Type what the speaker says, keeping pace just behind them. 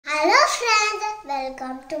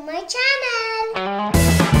welcome to my channel.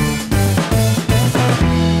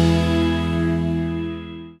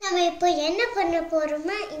 நம்ம இப்போ என்ன பண்ண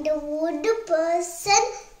போறோம்னா இந்த wood person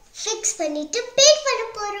fix பண்ணிட்டு paint பண்ண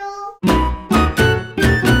போறோம்.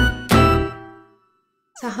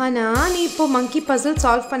 Sahana, நீ இப்போ monkey puzzle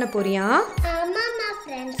solve பண்ண போறியா? ஆமாமா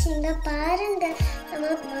friends, இங்க பாருங்க. நம்ம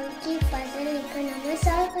monkey puzzle இப்போ நம்ம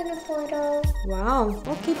solve பண்ண போறோம். Wow,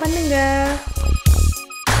 okay பண்ணுங்க.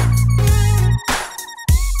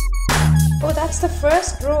 Oh, that's the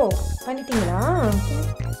first row. பண்ணிட்டீங்களா?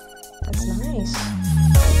 That's nice.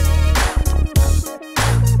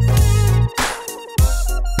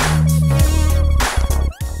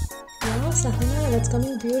 Wow, Sahana, that's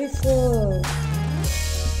coming beautiful.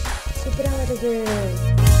 Super வருது.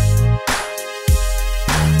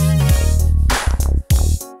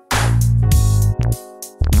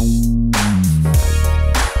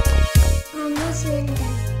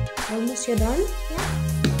 Almost you're done? Yeah.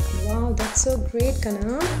 Wow, that's so great,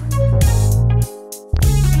 Kana.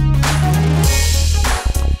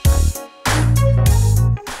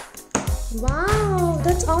 Wow,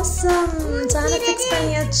 that's awesome. Sahana fix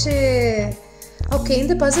பண்ணியாச்சு. Okay,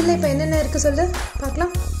 இந்த puzzle இப்ப என்னென்ன இருக்கு சொல்லு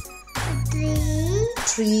பார்க்கலாம்.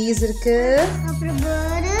 Trees இருக்கு. அப்புறம்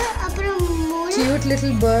bird, அப்புறம் moon. Cute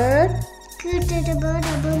little bird. Cute little bird,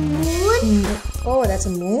 அப்புறம் moon. Oh, that's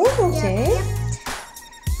a moon. Okay. Yep.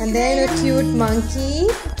 And then a cute monkey.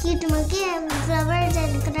 Cute monkey, flowers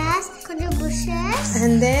and grass, கொஞ்சம் bushes.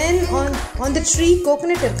 And then on the tree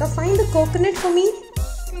coconut irka. Find the coconut for me.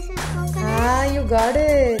 This is coconut. Ah, you got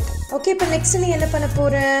it. Okay, but next நீ என்ன பண்ண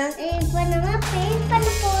போற? இப்போ நம்ம paint பண்ண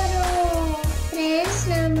போறோம். Friends,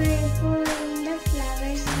 நம்ம இப்போ இந்த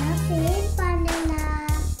flowers எல்லாம் paint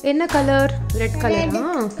பண்ணலாம். என்ன colour? Red color. Red.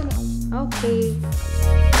 Okay.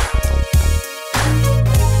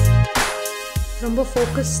 ரொம்ப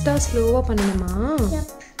ஃபோக்கஸ்டா ஸ்லோவா பண்ணணுமா? Yep.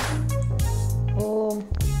 ஓ.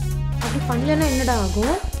 அப்படி பண்ணலனா என்னடா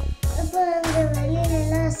ஆகும்? அப்ப அந்த வெளியில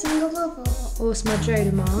எல்லாம் சிங்கமா போகும். ஓ, ஸ்மட்ஜ்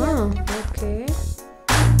ஆயிடுமா? ஓகே.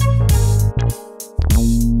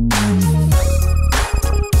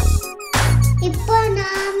 இப்போ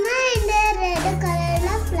நாம இந்த ரெட் கலர்ல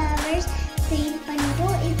flowers paint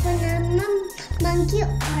பண்ணிட்டோம். இப்போ நாம monkey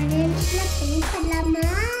orangeல paint பண்ணலாமா?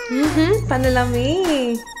 பண்ணலாமே.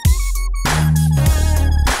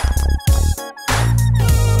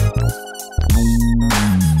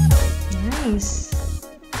 நைஸ்.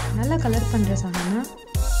 நல்ல கலர் பண்ற Sahana.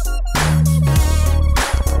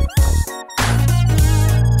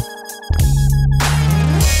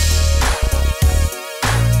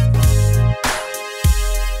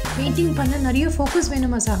 பெயிண்டிங் பண்ண நிறைய ஃபோக்கஸ்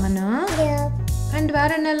வேணுமா Sahana? அண்ட் வேற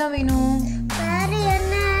என்னெல்லாம் வேணும்? வேற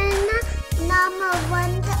என்னன்னா நாம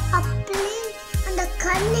வந்து அப்படி அந்த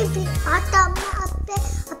கண்ணை பார்த்தாம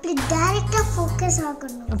அப்படி டைரக்டா ஃபோக்கஸ்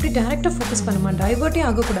ஆகணும். அப்படி டைரக்டா ஃபோக்கஸ் பண்ணுமா? டைவர்ட்டே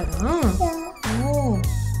ஆக கூடாதா? ஓ,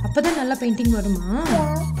 அப்பதான் நல்லா பெயிண்டிங் வருமா?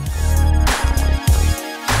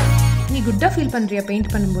 நீ குட்டா ஃபீல் பண்றியா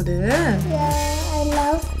பெயிண்ட் பண்ணும்போது? I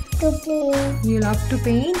love to paint. You love to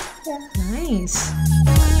paint? Yeah. Nice.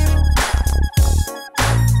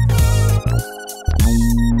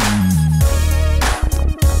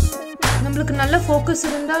 நம்மளுக்கு நல்ல ஃபோக்கஸ்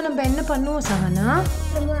இருந்தா நம்ம என்ன பண்ணுவோம் Sahana?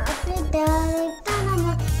 நம்ம அப்படி டைரக்டா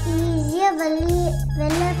நம்ம ஈஸியா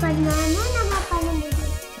வெளிய பண்ணாம நம்ம பண்ண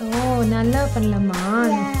முடியும். ஓ, நல்லா பண்ணலாமா?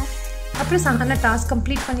 அப்புறம் Sahana டாஸ்க்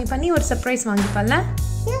கம்ப்ளீட் பண்ணி ஒரு surprise வாங்கிப்பால?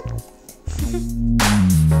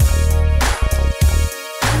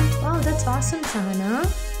 Wow, that's awesome Sahana.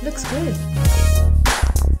 Looks good.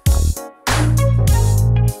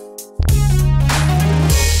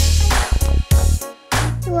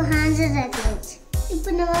 Two hands are at least. இப்போ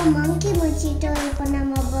நம்ம monkey முடிச்சிட்டோம். இப்போ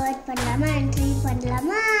நம்ம bird பண்ணலாமா and tree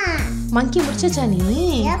பண்ணலாமா? Monkey முடிச்சா நீ?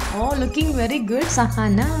 Yep. Oh, looking very good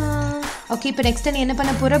Sahana. Okay, இப்போ next நீ என்ன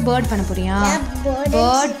பண்ண போற? Bird பண்ண போறியா? Yep,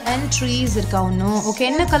 bird and trees இருக்கா இன்னும். Okay,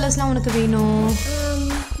 என்ன கலர்ஸ்லாம் உனக்கு வேணும்?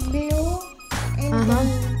 Blue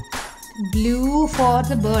and Blue for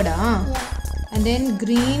the bird, and then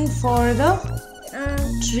green for the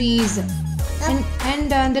trees.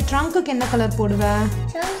 And the trunk ku enna color poduva?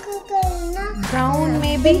 trunk ku Brown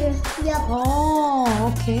maybe? Yep. Oh,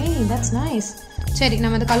 okay, that's nice. சரி,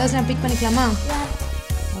 நம்ம அந்த colours எல்லாம் பிக் பண்ணிக்கலாமா? Yep.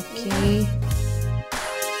 Okay.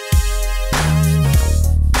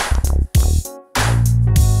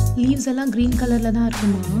 Leaves எல்லாம் green colorல தான்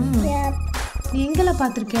இருக்குமா? Yep. நீ எங்கல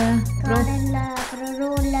பாத்திருக்க? gardenல, அப்புறம்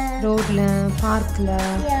ரோட்ல, பார்க்ல.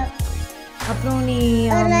 Yep. அப்புறம் நீ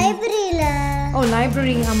libraryல. ஓ,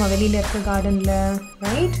 லைப்ரரி. ஆமா, வெளியில இருக்க கார்டன்ல,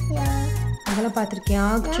 ரைட்? Yeah. அதெல்லாம் பாத்திருக்கியா?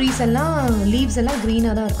 ட்ரீஸ் எல்லாம் லீவ்ஸ் எல்லாம்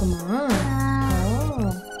greenா தான் இருக்குமா? ஓ.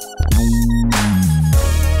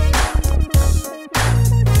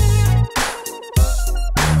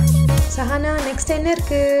 நெக்ஸ்ட் என்ன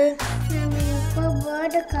இருக்கு? நம்ம இப்போ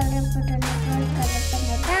bird color போட்டோம். bird color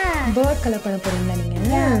பண்ணதா? பேர்ட் கலர் பண்ண போறீங்களா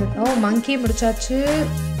நீங்க? ஓ monkey முடிச்சாச்சு.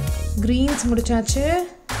 greens முடிச்சாச்சு.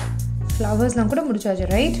 ஃப்ளவர்ஸ்லாம் கூட முடிச்சாச்சு,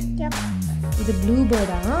 ரைட்? Yep. இது ப்ளூ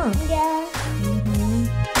பேர்டா? Yeah.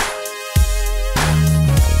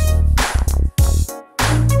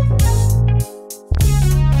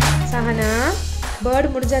 சஹனா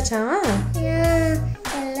பேர்ட் முடிஞ்சாச்சா?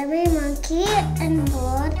 எல்லாமே monkey and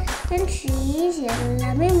bird and trees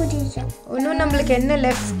எல்லாமே முடிஞ்சாச்சு. இன்னும் நம்மளுக்கு என்ன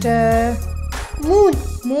லெஃப்ட்?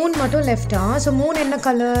 மூன் மட்டும் லெஃப்டா? ஸோ மூன் என்ன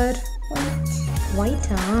கலர்?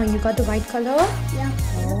 ஒயிட்டா? You got the white colour? Yeah.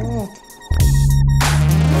 O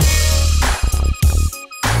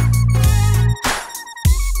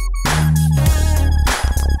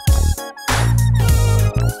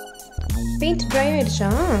paint dry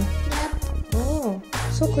ஆயிடுச்சா? Yep. Oh,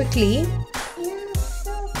 so quickly. Yeah,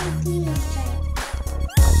 so quickly it's dry.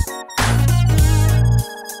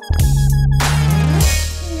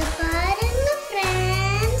 இங்க பாருங்க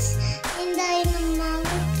friends, இந்த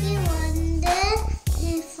monkey வந்து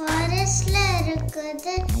ஃபாரஸ்ட்ல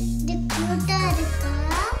இருக்குது. இது கியூட்டா இருக்கா?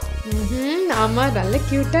 ஆமா, நல்ல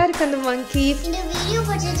கியூட்டா இருக்கு அந்த monkey. இந்த வீடியோ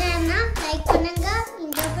பிடிச்சிருந்தா